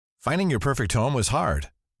Finding your perfect home was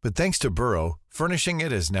hard, but thanks to Burrow, furnishing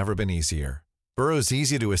it has never been easier. Burrow's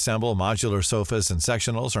easy-to-assemble modular sofas and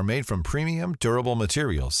sectionals are made from premium, durable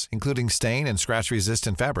materials, including stain and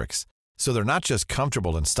scratch-resistant fabrics. So they're not just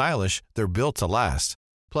comfortable and stylish, they're built to last.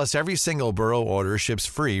 Plus, every single Burrow order ships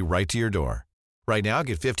free right to your door. Right now,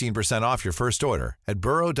 get 15% off your first order at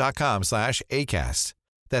burrow.com/ACAST.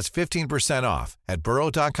 That's 15% off at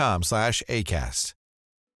burrow.com/ACAST.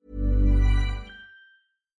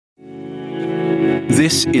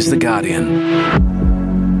 This is The Guardian.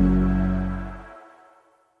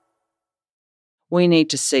 We need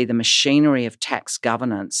to see the machinery of tax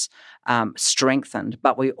governance strengthened,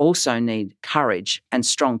 but we also need courage and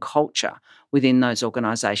strong culture within those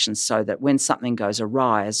organisations so that when something goes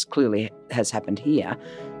awry, as clearly has happened here,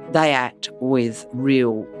 they act with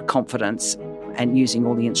real confidence and using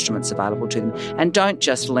all the instruments available to them, and don't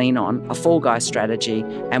just lean on a fall guy strategy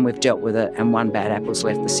and we've dealt with it and one bad apple's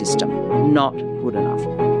left the system. Not good enough.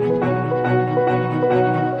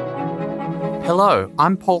 Hello,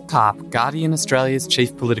 I'm Paul Karp, Guardian Australia's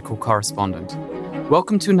chief political correspondent.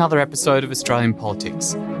 Welcome to another episode of Australian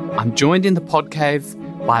Politics. I'm joined in the podcave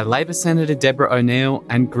by Labor Senator Deborah O'Neill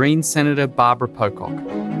and Greens Senator Barbara Pocock,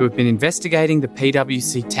 who have been investigating the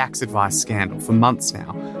PwC tax advice scandal for months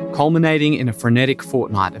now, culminating in a frenetic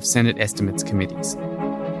fortnight of Senate estimates committees.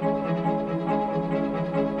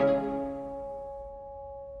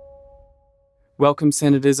 Welcome,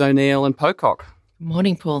 Senators O'Neill and Pocock.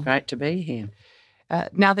 Morning, Paul. Great to be here.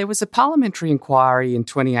 Now, there was a parliamentary inquiry in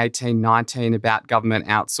 2018-19 about government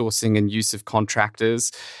outsourcing and use of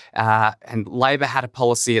contractors, and Labor had a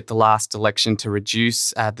policy at the last election to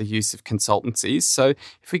reduce the use of consultancies. So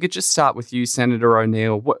if we could just start with you, Senator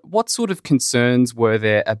O'Neill, what sort of concerns were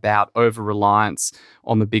there about over-reliance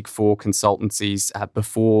on the Big Four consultancies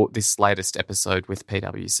before this latest episode with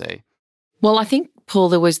PwC? Well, I think, Paul,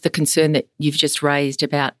 there was the concern that you've just raised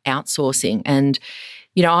about outsourcing. And,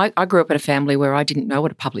 you know, I grew up in a family where I didn't know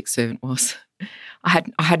what a public servant was. I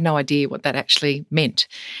had no idea what that actually meant.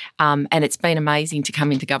 And it's been amazing to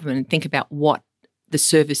come into government and think about what the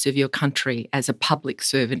service of your country as a public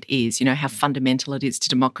servant is, you know, how fundamental it is to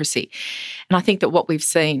democracy. And I think that what we've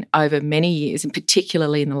seen over many years, and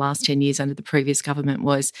particularly in the last 10 years under the previous government,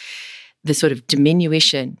 was the sort of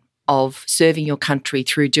diminution of serving your country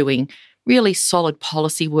through doing really solid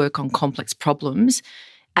policy work on complex problems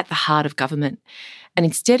at the heart of government. And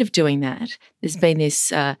instead of doing that, there's been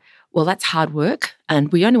this, well, that's hard work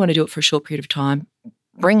and we only want to do it for a short period of time.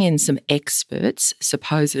 Bring in some experts,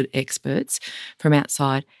 supposed experts from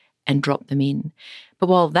outside and drop them in. But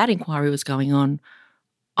while that inquiry was going on,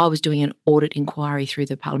 I was doing an audit inquiry through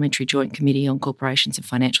the Parliamentary Joint Committee on Corporations and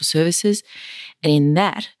Financial Services. And in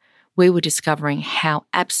that, we were discovering how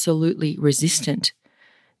absolutely resistant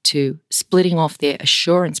to splitting off their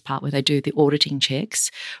assurance part where they do the auditing checks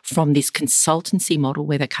from this consultancy model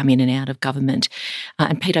where they come in and out of government.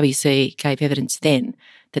 And PwC gave evidence then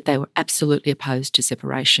that they were absolutely opposed to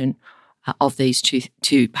separation of these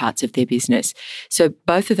two parts of their business. So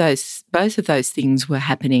both of those things were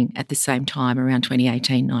happening at the same time around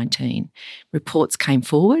 2018-19. Reports came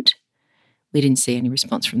forward. We didn't see any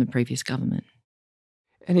response from the previous government.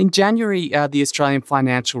 And in January, the Australian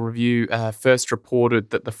Financial Review first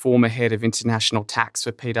reported that the former head of international tax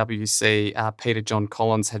for PwC, Peter John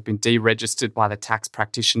Collins, had been deregistered by the Tax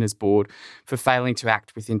Practitioners Board for failing to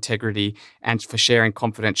act with integrity and for sharing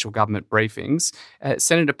confidential government briefings.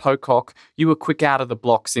 Senator Pocock, you were quick out of the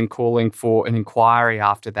blocks in calling for an inquiry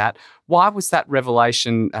after that. Why was that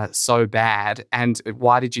revelation so bad, and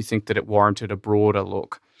why did you think that it warranted a broader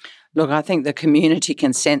look? Look, I think the community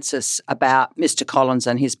consensus about Mr. Collins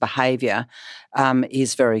and his behaviour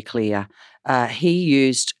is very clear. He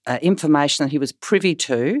used information that he was privy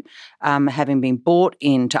to, having been brought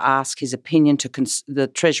in to ask his opinion to the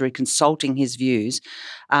Treasury, consulting his views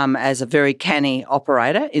as a very canny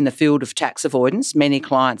operator in the field of tax avoidance. Many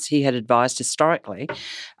clients he had advised historically.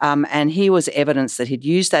 And here was evidence that he'd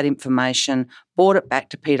used that information, brought it back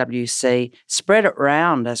to PwC, spread it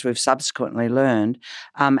round, as we've subsequently learned,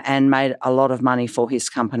 and made a lot of money for his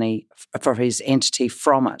company, for his entity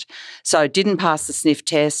from it. So didn't pass the sniff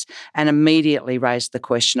test and immediately raised the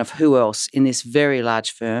question of who else in this very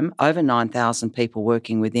large firm, over 9,000 people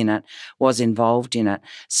working within it, was involved in it.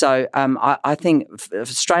 So I think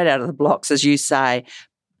straight out of the blocks, as you say,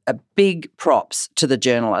 a big props to the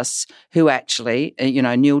journalists who actually,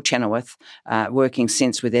 Neil Chenoweth, working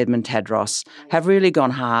since with Edmund Tadros, have really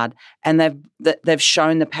gone hard, and they've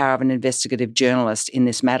shown the power of an investigative journalist in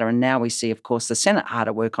this matter. And now we see, of course, the Senate hard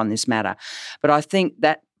at work on this matter. But I think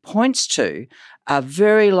that points to a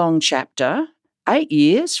very long chapter 8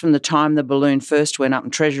 years from the time the balloon first went up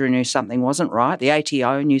and Treasury knew something wasn't right, the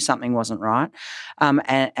ATO knew something wasn't right,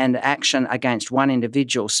 and action against one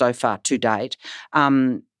individual so far to date.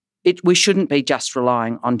 We shouldn't be just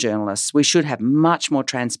relying on journalists. We should have much more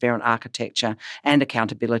transparent architecture and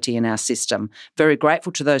accountability in our system. Very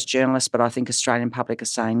grateful to those journalists, but I think Australian public are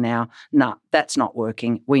saying now, no, that's not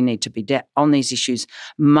working. We need to be on these issues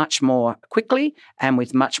much more quickly and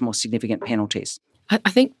with much more significant penalties.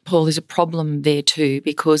 I think, Paul, there's a problem there too,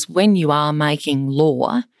 because when you are making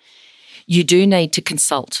law, you do need to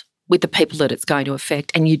consult with the people that it's going to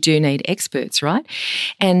affect, and you do need experts, right?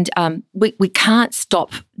 And we can't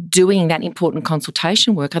stop doing that important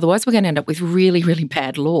consultation work. Otherwise, we're going to end up with really, really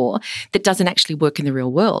bad law that doesn't actually work in the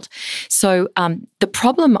real world. So the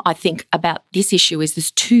problem, I think, about this issue is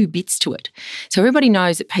there's two bits to it. So everybody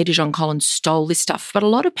knows that Peter John Collins stole this stuff, but a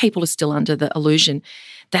lot of people are still under the illusion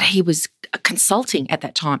that he was consulting at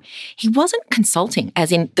that time. He wasn't consulting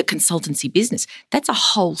as in the consultancy business. That's a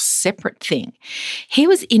whole separate thing. He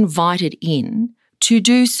was invited in to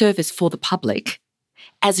do service for the public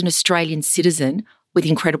as an Australian citizen with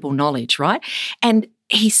incredible knowledge, right? And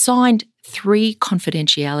he signed 3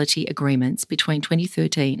 confidentiality agreements between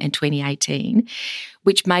 2013 and 2018,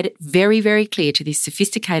 which made it very, very clear to this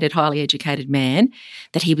sophisticated, highly educated man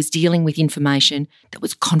that he was dealing with information that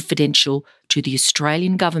was confidential to the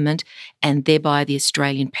Australian government and thereby the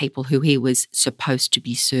Australian people who he was supposed to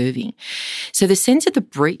be serving. So the sense of the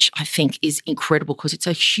breach, I think, is incredible because it's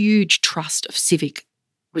a huge trust of civic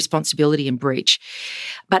responsibility and breach.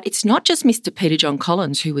 But it's not just Mr. Peter John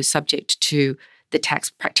Collins who was subject to the Tax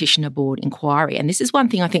Practitioner Board inquiry. And this is one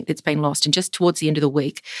thing I think that's been lost. And just towards the end of the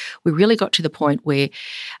week, we really got to the point where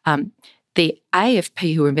the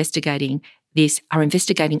AFP who are investigating this are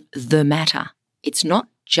investigating the matter. It's not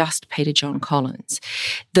just Peter John Collins.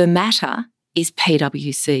 The matter is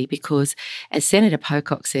PwC because, as Senator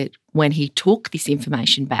Pocock said, when he took this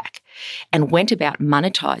information back and went about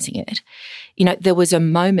monetising it, there was a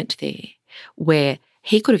moment there where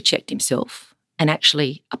he could have checked himself and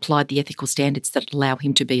actually applied the ethical standards that allow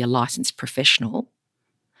him to be a licensed professional,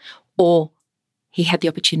 or he had the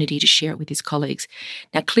opportunity to share it with his colleagues.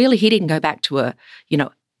 Now, clearly he didn't go back to a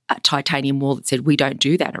titanium wall that said, we don't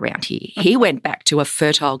do that around here. He went back to a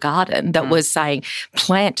fertile garden that was saying,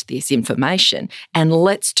 plant this information and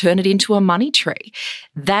let's turn it into a money tree.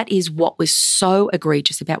 That is what was so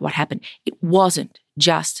egregious about what happened. It wasn't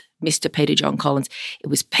just Mr. Peter John Collins. It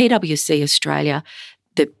was PwC Australia,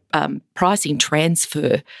 the pricing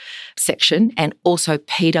transfer section, and also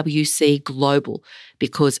PwC Global,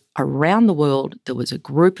 because around the world there was a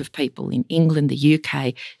group of people in England, the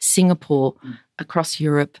UK, Singapore, across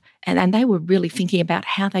Europe, and they were really thinking about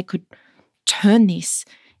how they could turn this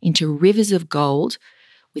into rivers of gold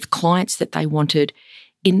with clients that they wanted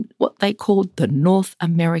in what they called the North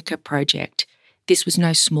America Project. This was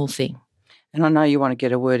no small thing. And I know you want to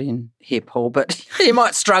get a word in here, Paul, but you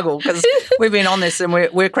might struggle because we've been on this and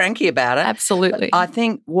we're cranky about it. Absolutely. But I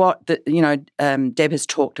think what Deb has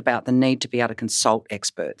talked about the need to be able to consult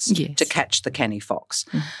experts to catch the canny fox.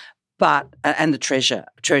 And the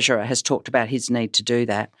Treasurer has talked about his need to do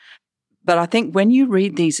that. But I think when you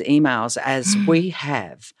read these emails, as we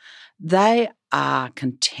have, they are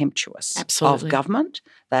contemptuous of government.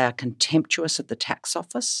 They are contemptuous of the tax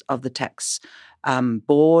office, of the tax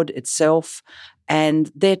board itself.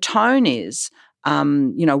 And their tone is,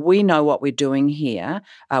 we know what we're doing here.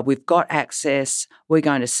 We've got access. We're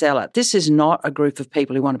going to sell it. This is not a group of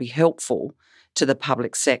people who want to be helpful to the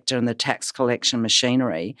public sector and the tax collection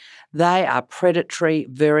machinery. They are predatory,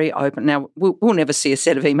 very open. Now, we'll never see a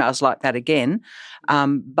set of emails like that again,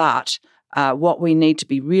 but what we need to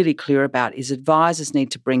be really clear about is advisors need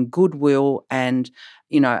to bring goodwill and,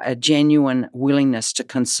 a genuine willingness to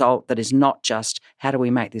consult that is not just how do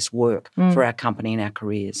we make this work for our company and our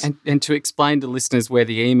careers. And to explain to listeners where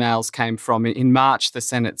the emails came from, in March the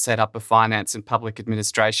Senate set up a Finance and Public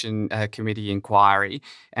Administration Committee inquiry,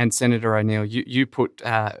 and Senator O'Neill, you put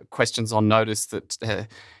questions on notice that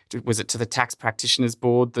was it to the Tax Practitioners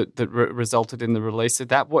Board that resulted in the release of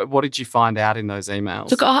that? What did you find out in those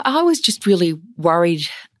emails? Look, I was just really worried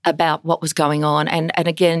about what was going on. And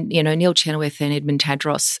again, Neil Chenoweth and Edmund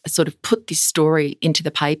Tadros sort of put this story into the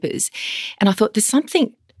papers. And I thought there's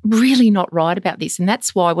something really not right about this. And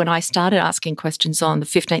that's why when I started asking questions on the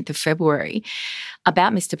 15th of February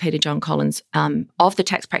about Mr. Peter John Collins of the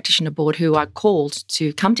Tax Practitioner Board, who I called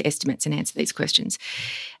to come to Estimates and answer these questions,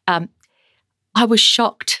 I was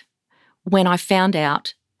shocked when I found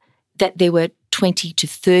out that there were 20 to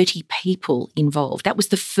 30 people involved. That was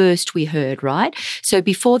the first we heard, right? So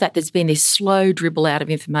before that, there's been this slow dribble out of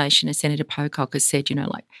information, as Senator Pocock has said,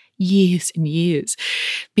 years and years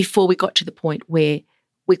before we got to the point where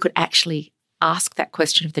we could actually ask that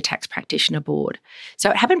question of the tax practitioner board.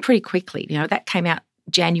 So it happened pretty quickly. That came out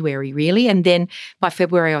January really, and then by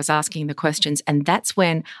February I was asking the questions, and that's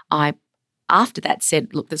when I, after that,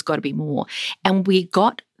 said, look, there's got to be more. And we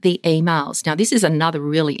got the emails. Now, this is another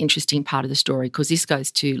really interesting part of the story because this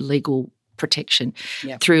goes to legal protection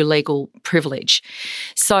through legal privilege.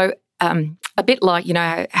 So a bit like,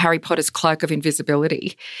 Harry Potter's cloak of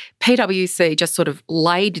invisibility, PwC just sort of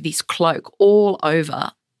laid this cloak all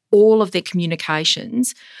over all of their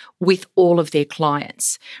communications with all of their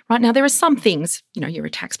clients. Right now, there are some things, you're a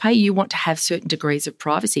taxpayer, you want to have certain degrees of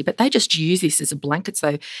privacy, but they just use this as a blanket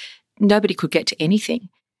so nobody could get to anything.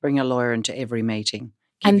 Bring a lawyer into every meeting.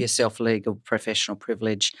 Give yourself legal professional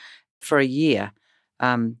privilege. For a year,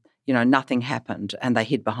 nothing happened and they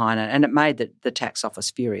hid behind it. And it made the tax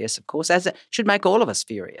office furious, of course, as it should make all of us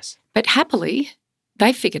furious. But happily,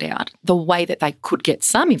 they figured out the way that they could get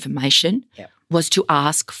some information was to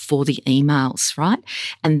ask for the emails, right?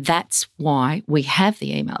 And that's why we have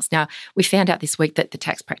the emails. Now, we found out this week that the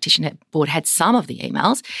Tax Practitioner Board had some of the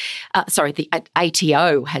emails. The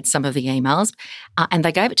ATO had some of the emails, and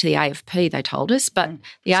they gave it to the AFP, they told us. But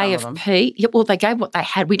the AFP, they gave what they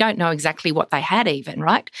had. We don't know exactly what they had even,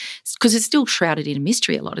 right? Because it's still shrouded in a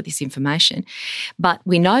mystery, a lot of this information. But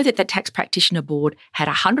we know that the Tax Practitioner Board had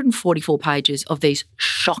 144 pages of these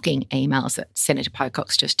shocking emails that Senator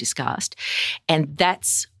Pocock's just discussed. And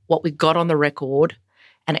that's what we got on the record,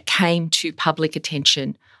 and it came to public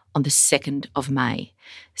attention on the 2nd of May.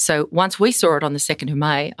 So once we saw it on the 2nd of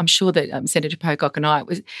May, I'm sure that Senator Pocock and I,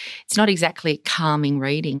 it's not exactly calming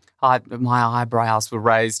reading. My eyebrows were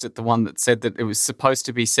raised at the one that said that it was supposed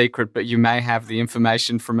to be secret, but you may have the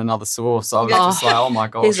information from another source. I was just like, oh my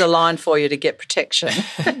gosh. Here's a line for you to get protection.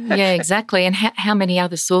 Yeah, exactly. And how many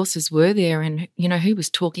other sources were there? And, who was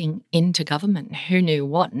talking into government? And who knew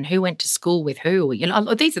what? And who went to school with who?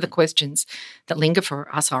 These are the questions that linger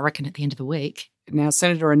for us, I reckon, at the end of the week. Now,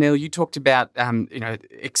 Senator O'Neill, you talked about,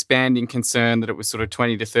 expanding concern that it was sort of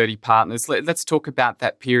 20 to 30 partners. Let's talk about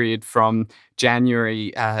that period from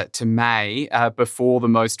January to May before the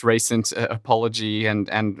most recent apology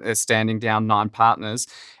and standing down 9 partners.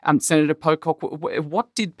 Senator Pocock,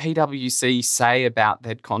 what did PwC say about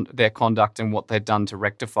their conduct and what they'd done to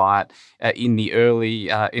rectify it in the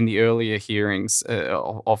earlier hearings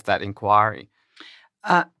of that inquiry?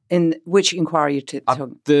 In which inquiry you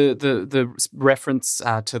the reference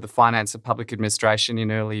to the Finance of Public Administration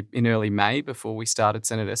in early May before we started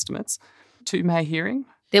Senate estimates. 2 May hearing?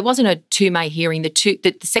 There wasn't a 2 May hearing. The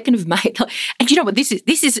 2nd of May, and you know what? This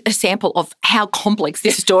is a sample of how complex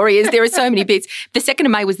this story is. There are so many bits. The 2nd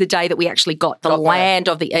of May was the day that we actually got the land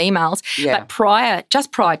of the emails. Yeah. But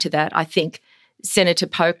just prior to that, I think Senator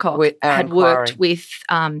Pocock had worked with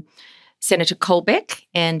Senator Colbeck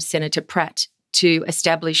and Senator Pratt to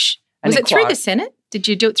establish. Was it through the Senate? Did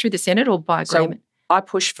you do it through the Senate or by agreement? So I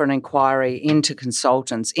pushed for an inquiry into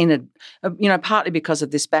consultants partly because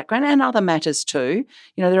of this background and other matters too.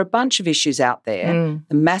 There are a bunch of issues out there.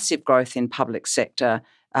 The massive growth in public sector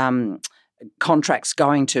contracts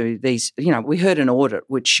going to these, we heard an audit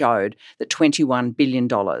which showed that $21 billion in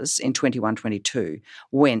 21-22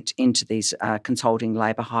 went into these consulting,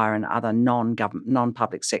 labour hire and other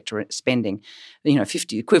non-public sector spending,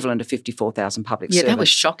 equivalent to 54,000 public servants. Yeah, that was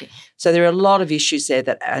shocking. So there are a lot of issues there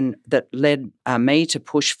that led me to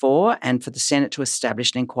push for and for the Senate to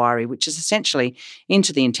establish an inquiry, which is essentially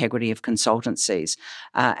into the integrity of consultancies.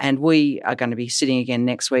 And we are going to be sitting again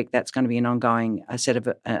next week. That's going to be an ongoing set of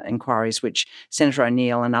inquiries, which Senator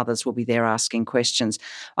O'Neill and others will be there asking questions.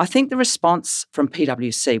 I think the response from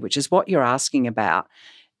PwC, which is what you're asking about,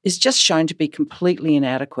 is just shown to be completely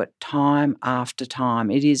inadequate time after time.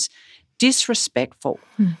 It is disrespectful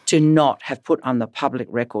to not have put on the public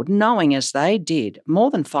record, knowing as they did more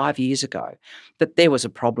than 5 years ago that there was a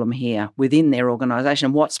problem here within their organisation.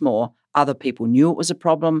 And what's more, other people knew it was a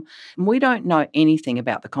problem. And we don't know anything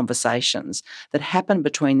about the conversations that happened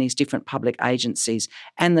between these different public agencies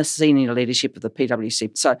and the senior leadership of the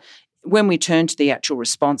PwC. So when we turn to the actual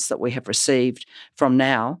response that we have received from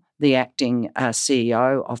now, the acting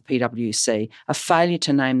CEO of PwC, a failure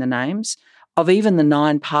to name the names of even the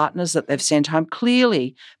 9 partners that they've sent home,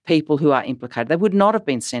 clearly people who are implicated. They would not have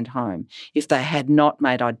been sent home if they had not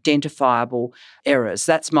made identifiable errors.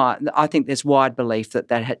 I think there's wide belief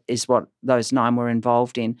that is what those 9 were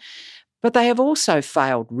involved in. But they have also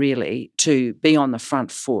failed really to be on the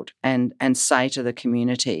front foot and say to the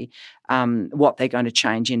community what they're going to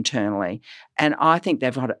change internally. And I think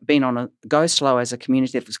they've been on a go slow as a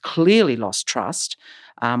community that was clearly lost trust.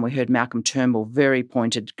 We heard Malcolm Turnbull very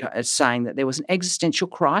pointed saying that there was an existential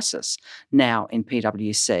crisis now in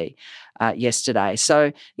PwC yesterday.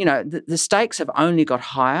 So, the stakes have only got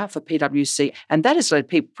higher for PwC, and that has led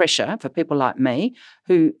pressure for people like me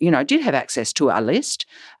who, did have access to our list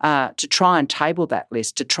to try and table that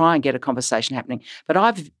list, to try and get a conversation happening. But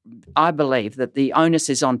I believe that the onus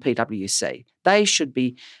is on PwC. They should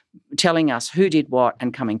be telling us who did what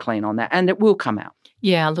and coming clean on that, and it will come out.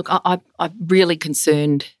 Yeah, look, I'm really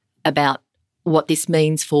concerned about what this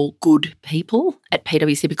means for good people at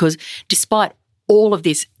PwC, because despite all of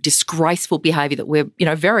this disgraceful behaviour that we're,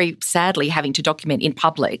 very sadly having to document in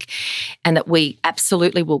public and that we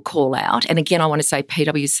absolutely will call out. And again, I want to say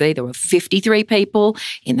PwC, there were 53 people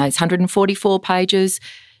in those 144 pages.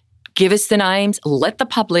 Give us the names, let the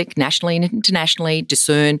public, nationally and internationally,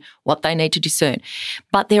 discern what they need to discern.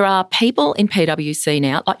 But there are people in PwC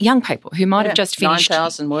now, like young people who might have just finished.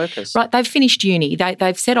 9,000 workers. Right, they've finished uni.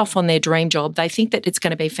 They've set off on their dream job. They think that it's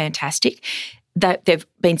going to be fantastic. They've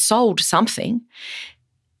been sold something.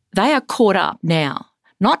 They are caught up now,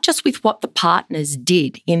 not just with what the partners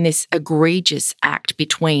did in this egregious act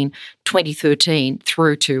between 2013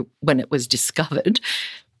 through to when it was discovered.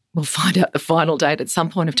 We'll find out the final date at some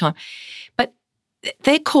point of time. But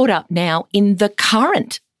they're caught up now in the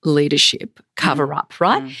current leadership cover-up,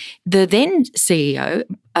 right? Mm. The then CEO,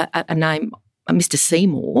 a name, Mr.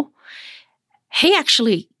 Seymour, he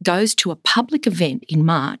actually goes to a public event in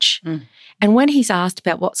March, and when he's asked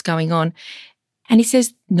about what's going on, and he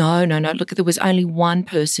says, no, look, there was only one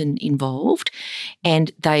person involved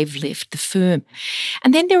and they've left the firm.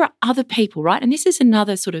 And then there are other people, right? And this is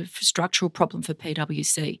another sort of structural problem for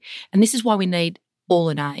PwC. And this is why we need all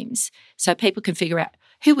the names so people can figure out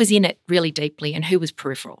who was in it really deeply and who was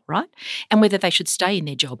peripheral, right? And whether they should stay in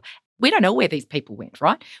their job. We don't know where these people went,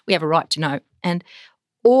 right? We have a right to know. And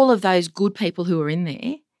all of those good people who are in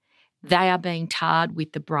there, they are being tarred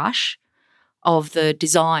with the brush of the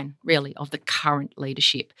design, really, of the current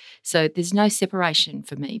leadership. So there's no separation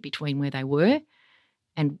for me between where they were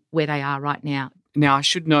and where they are right now. Now, I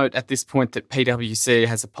should note at this point that PwC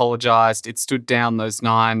has apologised. It stood down those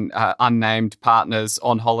 9 unnamed partners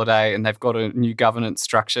on holiday, and they've got a new governance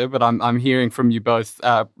structure. But I'm hearing from you both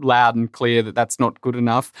loud and clear that that's not good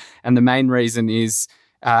enough. And the main reason is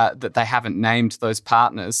that they haven't named those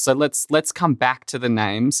partners. So let's come back to the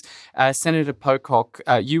names. Senator Pocock,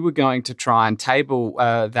 you were going to try and table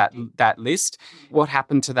that list. What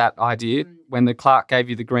happened to that idea when the clerk gave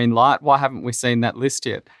you the green light? Why haven't we seen that list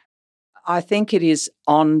yet? I think it is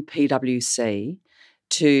on PwC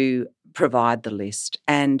to provide the list.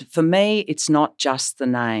 And for me, it's not just the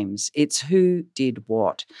names, it's who did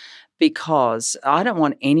what. Because I don't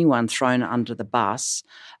want anyone thrown under the bus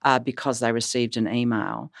because they received an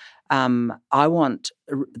email. I want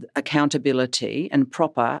accountability and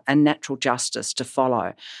proper and natural justice to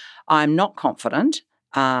follow. I'm not confident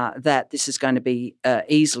that this is going to be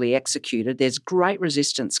easily executed. There's great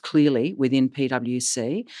resistance clearly within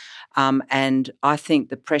PwC, and I think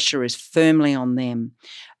the pressure is firmly on them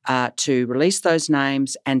to release those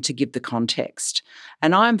names and to give the context.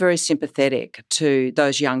 And I'm very sympathetic to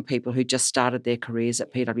those young people who just started their careers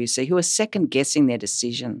at PwC who are second-guessing their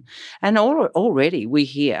decision. And already we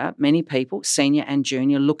hear many people, senior and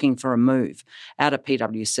junior, looking for a move out of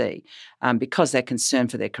PwC because they're concerned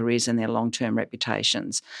for their careers and their long-term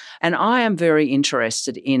reputations. And I am very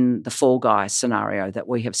interested in the Fall Guy scenario that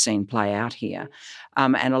we have seen play out here.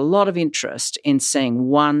 And a lot of interest in seeing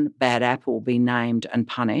one bad apple be named and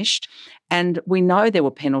punished. And we know there were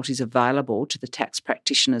penalties available to the Tax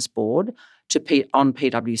Practitioners Board on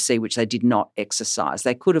PwC, which they did not exercise.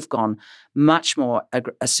 They could have gone much more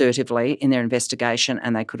assertively in their investigation,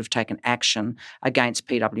 and they could have taken action against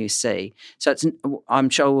PwC. So I'm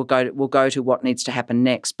sure we'll go to what needs to happen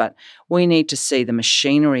next, but we need to see the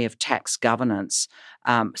machinery of tax governance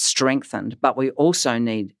strengthened, but we also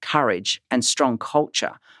need courage and strong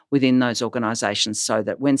culture within those organisations so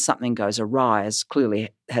that when something goes awry, as clearly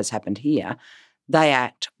has happened here, they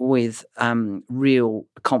act with real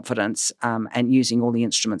confidence and using all the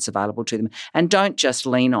instruments available to them, and don't just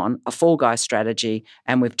lean on a Fall Guy strategy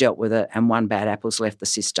and we've dealt with it and one bad apple's left the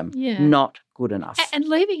system. Yeah. Not good enough. And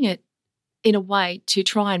leaving it in a way to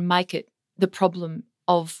try and make it the problem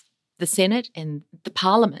of the Senate and the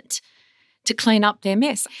Parliament to clean up their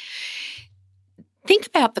mess. Think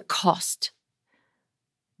about the cost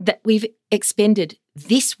that we've expended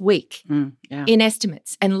this week Yeah. in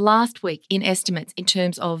estimates and last week in estimates in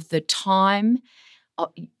terms of the time,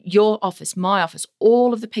 your office, my office,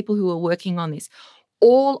 all of the people who are working on this,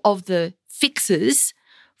 all of the fixes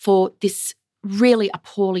for this really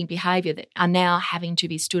appalling behaviour that are now having to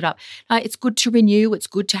be stood up. Now, it's good to renew. It's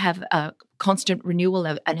good to have a constant renewal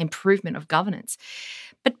of an improvement of governance.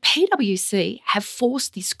 But PwC have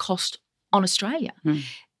forced this cost on Australia.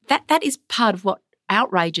 That is part of what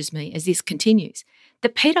outrages me as this continues. The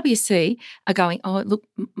PwC are going, oh, look,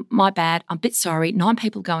 my bad, I'm a bit sorry, 9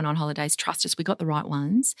 people going on holidays, trust us, we got the right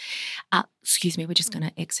ones. Excuse me, we're just going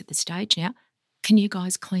to exit the stage now. Can you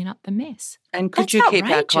guys clean up the mess? And could That's you keep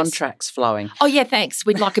our outrageous. contracts flowing? Oh, yeah, thanks.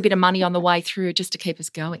 We'd like a bit of money on the way through just to keep us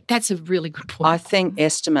going. That's a really good point. I think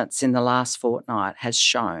estimates in the last fortnight has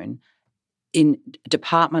shown in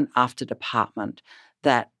department after department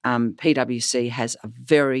that PwC has a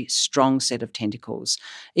very strong set of tentacles,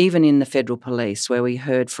 even in the Federal Police, where we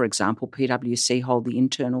heard, for example, PwC hold the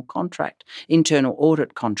internal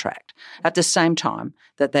audit contract, at the same time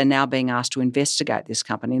that they're now being asked to investigate this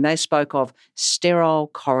company. And they spoke of sterile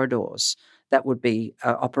corridors that would be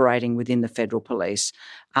operating within the Federal Police.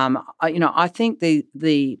 I think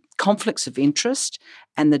the conflicts of interest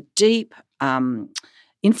and the deep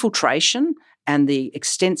infiltration and the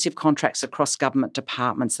extensive contracts across government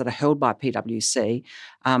departments that are held by PwC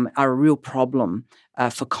are a real problem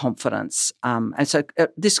for confidence. And so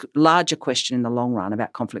this larger question in the long run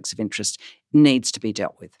about conflicts of interest needs to be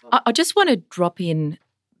dealt with. I just want to drop in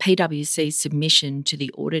PwC's submission to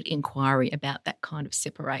the audit inquiry about that kind of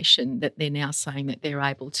separation that they're now saying that they're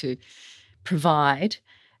able to provide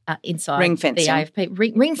inside Ring the fencing. AFP.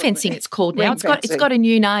 Ring fencing it's called now. It's got a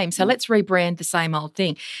new name, so let's rebrand the same old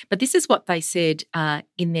thing. But this is what they said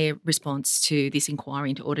in their response to this inquiry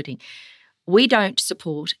into auditing. We don't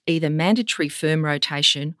support either mandatory firm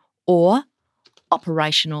rotation or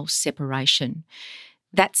operational separation.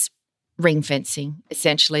 That's ring fencing,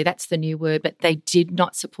 essentially. That's the new word, but they did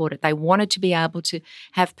not support it. They wanted to be able to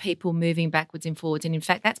have people moving backwards and forwards. And in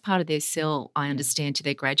fact, that's part of their sell, I understand, to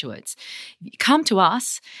their graduates. You come to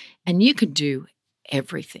us and you can do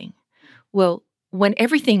everything. Well, when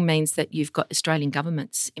everything means that you've got Australian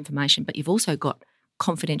government's information, but you've also got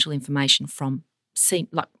confidential information from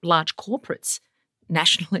large corporates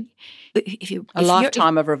nationally. A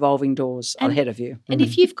lifetime of revolving doors ahead of you. And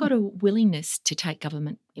if you've got a willingness to take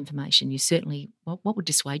government information, you certainly, what would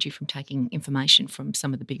dissuade you from taking information from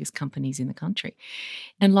some of the biggest companies in the country?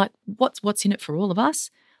 And what's in it for all of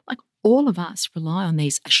us? All of us rely on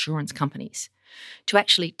these assurance companies to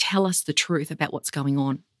actually tell us the truth about what's going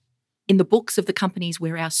on in the books of the companies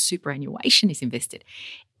where our superannuation is invested.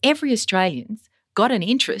 Every Australian's got an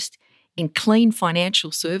interest in clean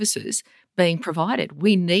financial services being provided.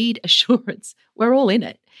 We need assurance. We're all in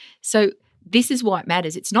it. So this is why it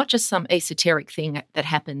matters. It's not just some esoteric thing that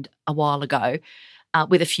happened a while ago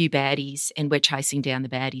with a few baddies and we're chasing down the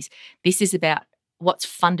baddies. This is about what's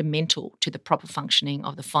fundamental to the proper functioning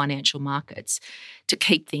of the financial markets to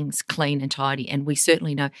keep things clean and tidy. And we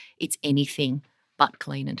certainly know it's anything but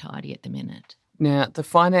clean and tidy at the minute. Now, the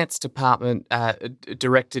Finance Department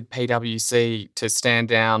directed PwC to stand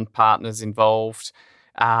down partners involved.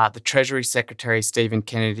 The Treasury Secretary, Stephen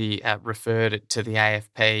Kennedy, referred it to the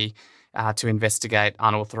AFP to investigate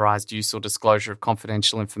unauthorised use or disclosure of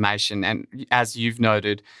confidential information. And as you've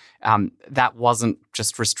noted, that wasn't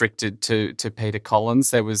just restricted to Peter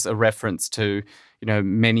Collins. There was a reference to,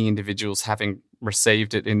 many individuals having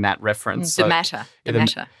received it in that reference. The matter.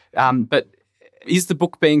 But is the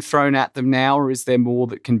book being thrown at them now, or is there more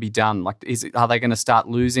that can be done? Are they going to start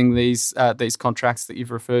losing these contracts that you've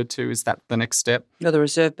referred to? Is that the next step? No, the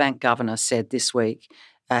Reserve Bank Governor said this week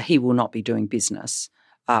he will not be doing business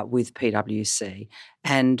with PwC.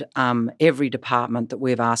 And every department that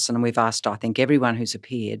we've asked, and we've asked, I think, everyone who's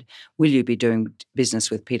appeared, will you be doing business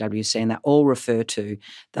with PwC? And they all refer to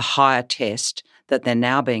the higher test that they're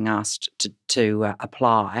now being asked to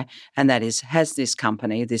apply, and that is, has this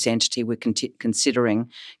company, this entity we're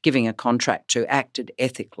considering giving a contract to, acted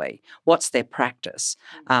ethically? What's their practice?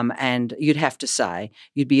 And you'd have to say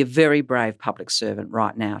you'd be a very brave public servant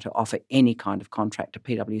right now to offer any kind of contract to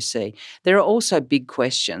PwC. There are also big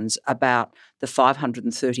questions about the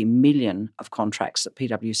 $530 million of contracts that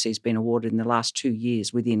PwC has been awarded in the last 2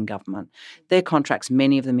 years within government. They're contracts,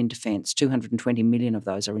 many of them in defence, 220 million of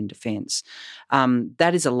those are in defence.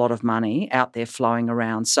 That is a lot of money out there flowing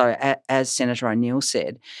around. So as Senator O'Neill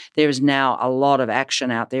said, there is now a lot of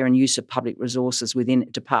action out there and use of public resources within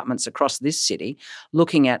departments across this city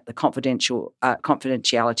looking at the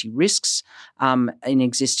confidentiality risks in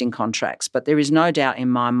existing contracts. But there is no doubt in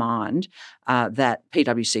my mind that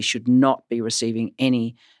PwC should not be receiving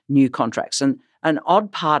any new contracts. And an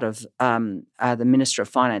odd part of the Minister of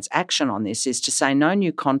Finance action on this is to say no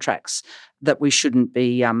new contracts, that we shouldn't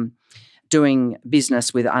be doing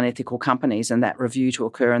business with unethical companies, and that review to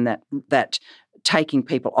occur, and that taking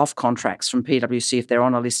people off contracts from PwC if they're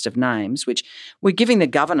on a list of names, which we're giving the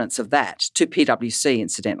governance of that to PwC,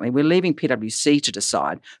 incidentally. We're leaving PwC to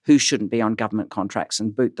decide who shouldn't be on government contracts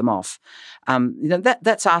and boot them off.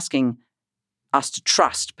 That's asking us to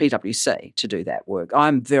trust PwC to do that work.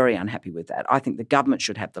 I'm very unhappy with that. I think the government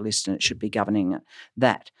should have the list and it should be governing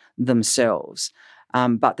that themselves.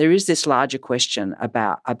 But there is this larger question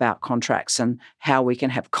about contracts and how we can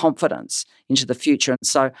have confidence into the future. And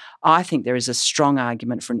so I think there is a strong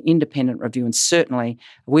argument for an independent review, and certainly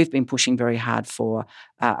we've been pushing very hard for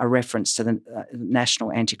a reference to the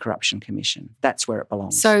National Anti-Corruption Commission. That's where it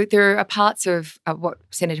belongs. So there are parts of what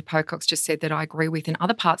Senator Pocock's just said that I agree with, and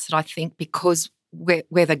other parts that I think, because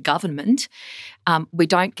we're the government, we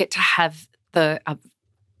don't get to have the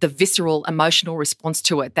visceral emotional response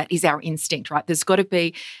to it. That is our instinct, right? There's got to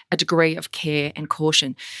be a degree of care and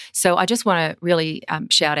caution. So I just want to really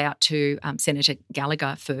shout out to Senator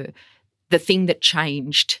Gallagher for the thing that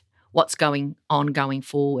changed what's going on going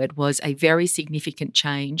forward was a very significant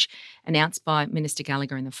change announced by Minister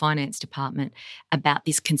Gallagher in the Finance Department about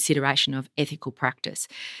this consideration of ethical practice.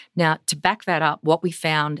 Now, to back that up, what we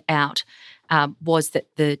found out was that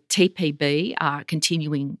the TPB are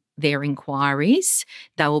continuing their inquiries.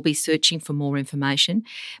 They will be searching for more information,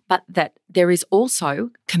 but that there is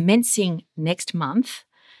also, commencing next month,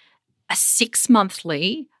 a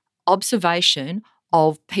 6-monthly observation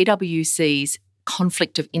of PwC's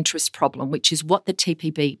conflict of interest problem, which is what the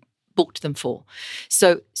TPB booked them for.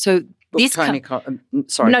 So this Peter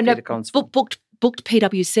Collins. booked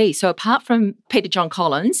PwC. So apart from Peter John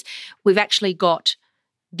Collins, we've actually got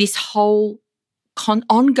this whole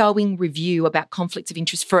ongoing review about conflicts of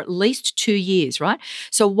interest for at least 2 years, right?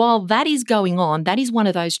 So while that is going on, that is one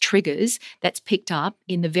of those triggers that's picked up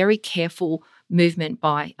in the very careful movement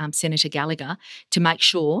by Senator Gallagher to make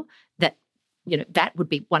sure that, that would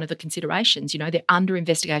be one of the considerations. They're under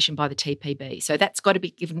investigation by the TPB. So that's got to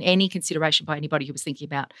be given any consideration by anybody who was thinking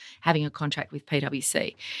about having a contract with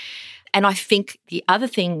PwC. And I think the other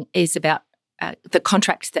thing is about the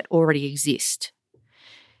contracts that already exist.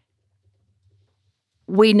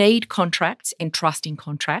 We need contracts and trust in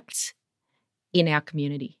contracts in our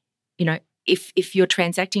community. If you're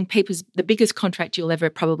transacting the biggest contract you'll ever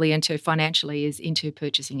probably enter financially is into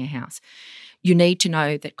purchasing a house. You need to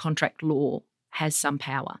know that contract law has some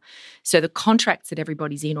power. So the contracts that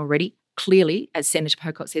everybody's in already, clearly, as Senator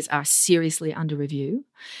Pocock says, are seriously under review.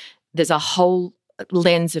 There's a whole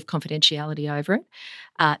lens of confidentiality over it.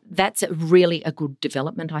 That's really a good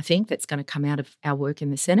development, I think, that's going to come out of our work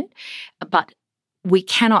in the Senate. But we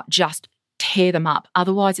cannot just tear them up.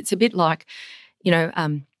 Otherwise, it's a bit like,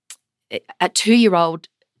 a 2-year-old,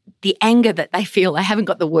 the anger that they feel, they haven't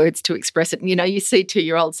got the words to express it. And, you see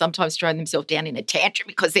 2-year-olds sometimes throwing themselves down in a tantrum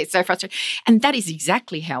because they're so frustrated. And that is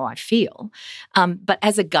exactly how I feel. But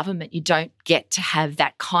as a government, you don't get to have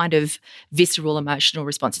that kind of visceral emotional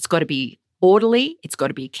response. It's got to be orderly, it's got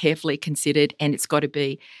to be carefully considered, and it's got to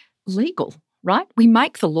be legal. Right? We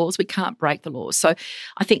make the laws, we can't break the laws. So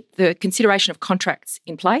I think the consideration of contracts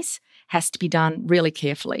in place has to be done really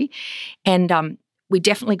carefully. And we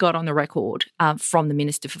definitely got on the record from the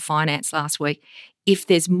Minister for Finance last week, if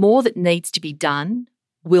there's more that needs to be done,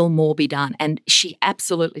 will more be done? And she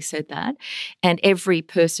absolutely said that. And every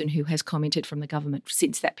person who has commented from the government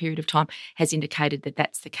since that period of time has indicated that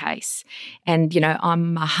that's the case. And,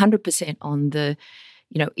 I'm 100% on the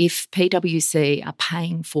if PwC are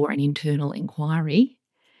paying for an internal inquiry,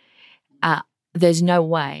 there's no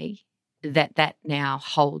way that now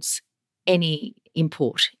holds any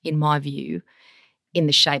import, in my view, in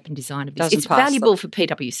the shape and design of this. It's valuable for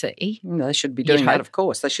PwC. They should be doing that, of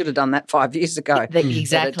course. They should have done that 5 years ago. Exactly.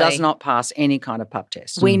 But it does not pass any kind of pub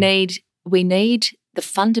test. We need the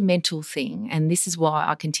fundamental thing, and this is why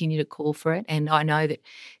I continue to call for it, and I know that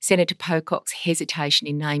Senator Pocock's hesitation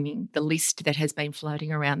in naming the list that has been floating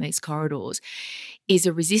around these corridors is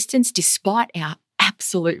a resistance, despite our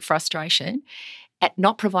absolute frustration, at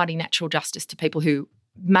not providing natural justice to people who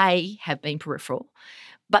may have been peripheral,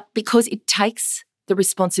 but because it takes the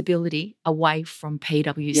responsibility away from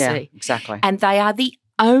PwC. Yeah, exactly. And they are the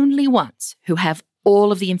only ones who have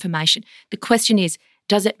all of the information. The question is,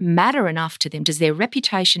 does it matter enough to them? Does their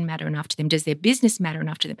reputation matter enough to them? Does their business matter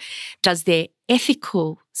enough to them? Does their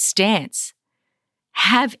ethical stance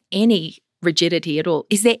have any rigidity at all?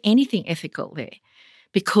 Is there anything ethical there?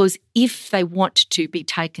 Because if they want to be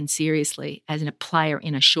taken seriously as a player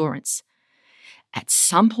in assurance, at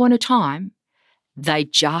some point of time, they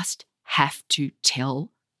just have to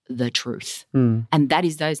tell the truth. And that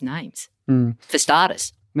is those names, for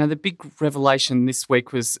starters. Now, the big revelation this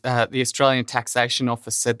week was the Australian Taxation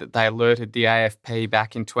Office said that they alerted the AFP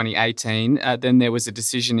back in 2018. Then there was a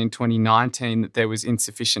decision in 2019 that there was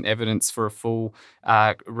insufficient evidence for a full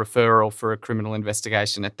referral for a criminal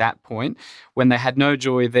investigation at that point. When they had no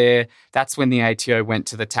joy there, that's when the ATO went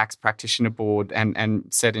to the Tax Practitioner Board and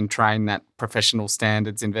set in train that professional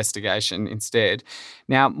standards investigation instead.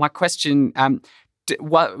 Now, my question...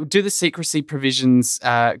 do the secrecy provisions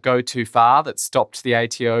go too far that stopped the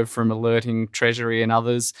ATO from alerting Treasury and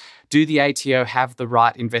others? Do the ATO have the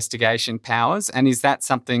right investigation powers? And is that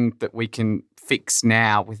something that we can fix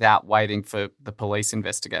now without waiting for the police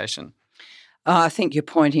investigation? I think you're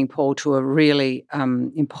pointing, Paul, to a really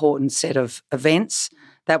important set of events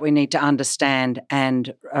that we need to understand,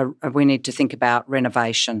 and we need to think about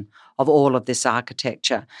renovation of all of this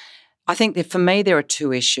architecture. I think that for me there are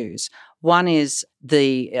two issues. One is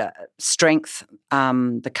the strength,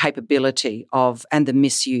 the capability of, and the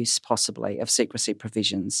misuse possibly of secrecy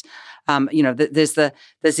provisions. There's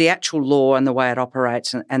the actual law and the way it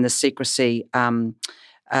operates, and the secrecy guards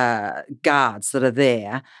that are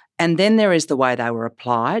there. And then there is the way they were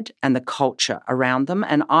applied and the culture around them.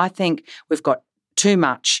 And I think we've got too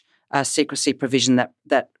much secrecy provision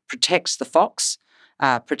that protects the fox,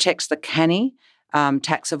 protects the canny,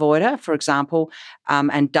 tax avoider, for example,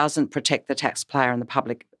 and doesn't protect the taxpayer and the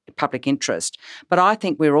public interest. But I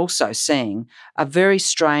think we're also seeing a very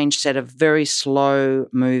strange set of very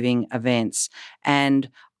slow-moving events, and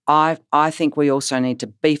I think we also need to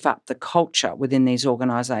beef up the culture within these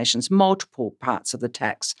organisations, multiple parts of the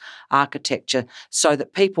tax architecture, so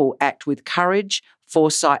that people act with courage,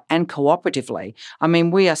 foresight and cooperatively. I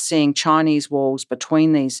mean, we are seeing Chinese walls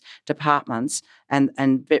between these departments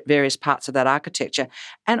and various parts of that architecture.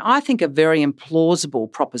 And I think a very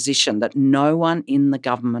implausible proposition that no one in the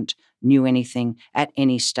government knew anything at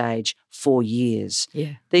any stage for years.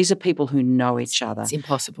 Yeah. These are people who know each other. It's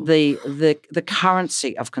impossible. The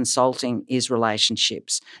currency of consulting is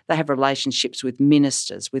relationships. They have relationships with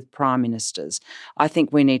ministers, with prime ministers. I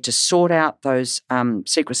think we need to sort out those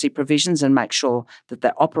secrecy provisions and make sure that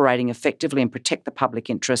they're operating effectively and protect the public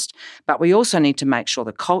interest. But we also need to make sure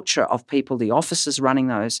the culture of people, the officers running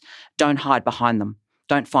those, don't hide behind them,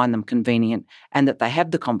 don't find them convenient, and that they have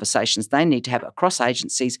the conversations they need to have across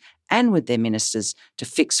agencies and with their ministers to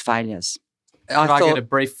fix failures. Could I get a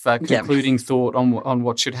brief concluding thought on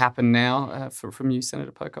what should happen now from you,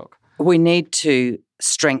 Senator Pocock? We need to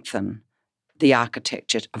strengthen the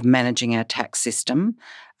architecture of managing our tax system.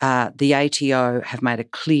 The ATO have made a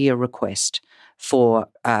clear request for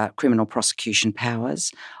criminal prosecution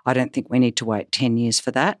powers. I don't think we need to wait 10 years for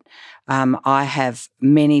that. I have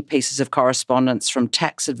many pieces of correspondence from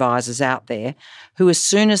tax advisors out there who, as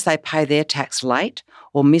soon as they pay their tax late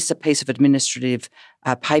or miss a piece of administrative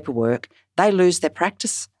paperwork, they lose their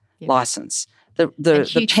practice licence.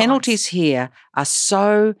 The penalties here are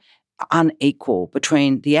so unequal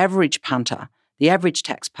between the average punter, the average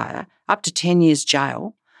taxpayer, up to 10 years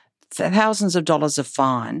jail, thousands of dollars of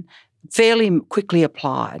fine, fairly quickly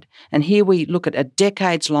applied. And here we look at a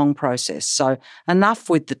decades-long process. So enough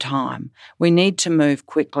with the time. We need to move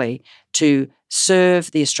quickly to serve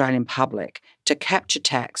the Australian public, to capture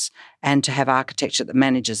tax and to have architecture that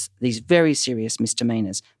manages these very serious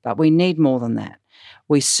misdemeanours. But we need more than that.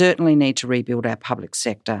 We certainly need to rebuild our public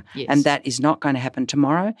sector, and that is not going to happen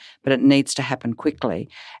tomorrow, but it needs to happen quickly.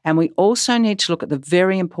 And we also need to look at the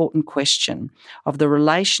very important question of the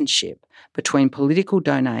relationship between political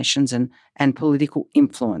donations and political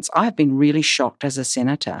influence. I have been really shocked as a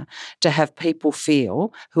senator to have people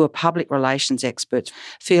who are public relations experts,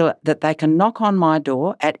 feel that they can knock on my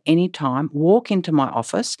door at any time, walk into my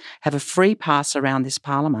office, have a free pass around this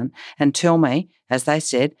parliament and tell me, as they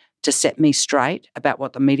said, to set me straight about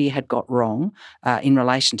what the media had got wrong in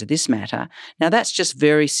relation to this matter. Now, that's just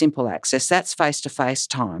very simple access. That's face-to-face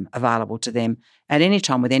time available to them at any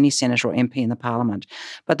time with any senator or MP in the parliament.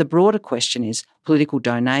 But the broader question is political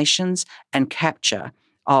donations and capture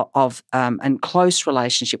of and close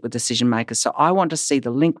relationship with decision makers. So I want to see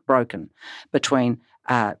the link broken between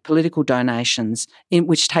political donations, in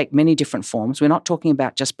which take many different forms. We're not talking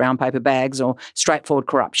about just brown paper bags or straightforward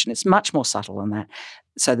corruption. It's much more subtle than that.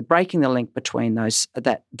 So breaking the link between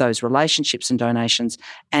those relationships and donations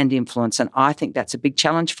and influence, and I think that's a big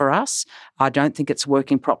challenge for us. I don't think it's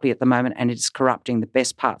working properly at the moment, and it is corrupting the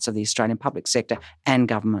best parts of the Australian public sector and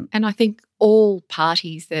government. And I think all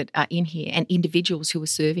parties that are in here and individuals who are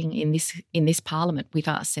serving in this parliament with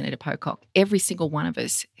us, Senator Pocock, every single one of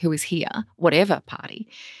us who is here, whatever party,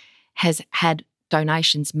 has had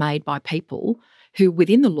donations made by people who,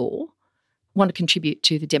 within the law, want to contribute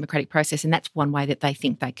to the democratic process, and that's one way that they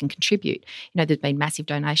think they can contribute. There's been massive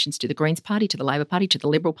donations to the Greens Party, to the Labor Party, to the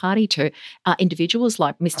Liberal Party, to individuals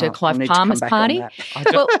like Mr. Clive Palmer's party.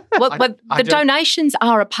 The donations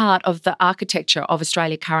are a part of the architecture of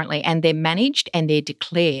Australia currently, and they're managed and they're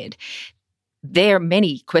declared. There are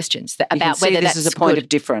many questions about whether this is a point of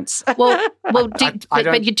difference. Do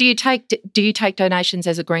you take donations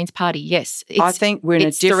as a Greens Party? Yes, I think we're in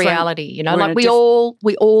a different. The reality,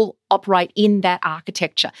 we all operate in that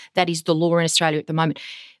architecture. That is the law in Australia at the moment.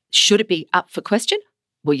 Should it be up for question?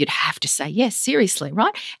 Well, you'd have to say yes, seriously,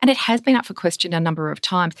 right? And it has been up for question a number of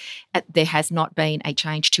times. There has not been a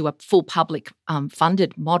change to a full public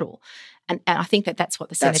funded model, and I think that's what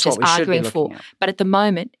the Senate is arguing for. But at the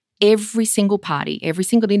moment, every single party, every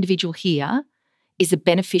single individual here is a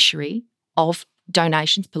beneficiary of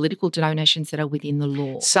donations, political donations that are within the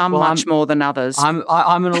law. Some much more than others. I'm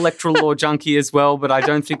an electoral law junkie as well, but I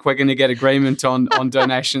don't think we're going to get agreement on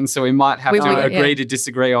donations, so we might have to agree to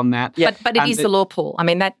disagree on that. Yeah. But it is the law, Paul. I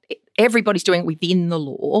mean, that everybody's doing it within the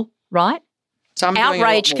law, right?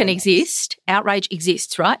 Outrage can exist. Outrage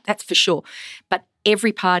exists, right? That's for sure. But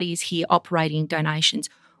every party is here operating donations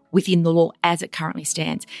within the law as it currently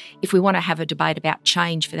stands. If we want to have a debate about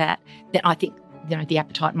change for that, then I think the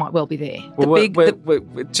appetite might well be there.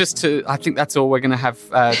 I think that's all we're going to have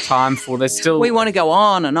time for. There's still we want to go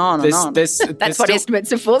on and on and on. That's what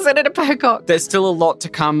estimates are for, Senator Pocock. There's still a lot to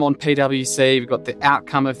come on PwC. We've got the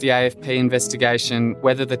outcome of the AFP investigation,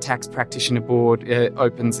 whether the Tax Practitioner Board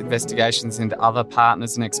opens investigations into other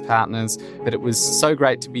partners and ex-partners. But it was so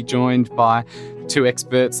great to be joined by two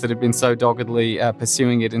experts that have been so doggedly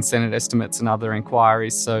pursuing it in Senate estimates and other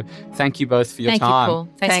inquiries. So thank you both for your time. Thank you, Paul.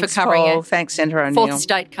 Thanks for covering it. Thanks, Senator O'Neill. Fourth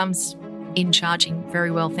Estate comes in charging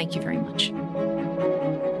very well. Thank you very much.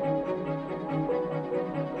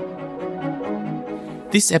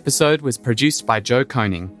 This episode was produced by Joe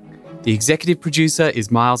Koning. The executive producer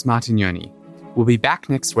is Miles Martignoni. We'll be back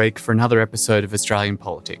next week for another episode of Australian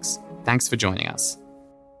Politics. Thanks for joining us.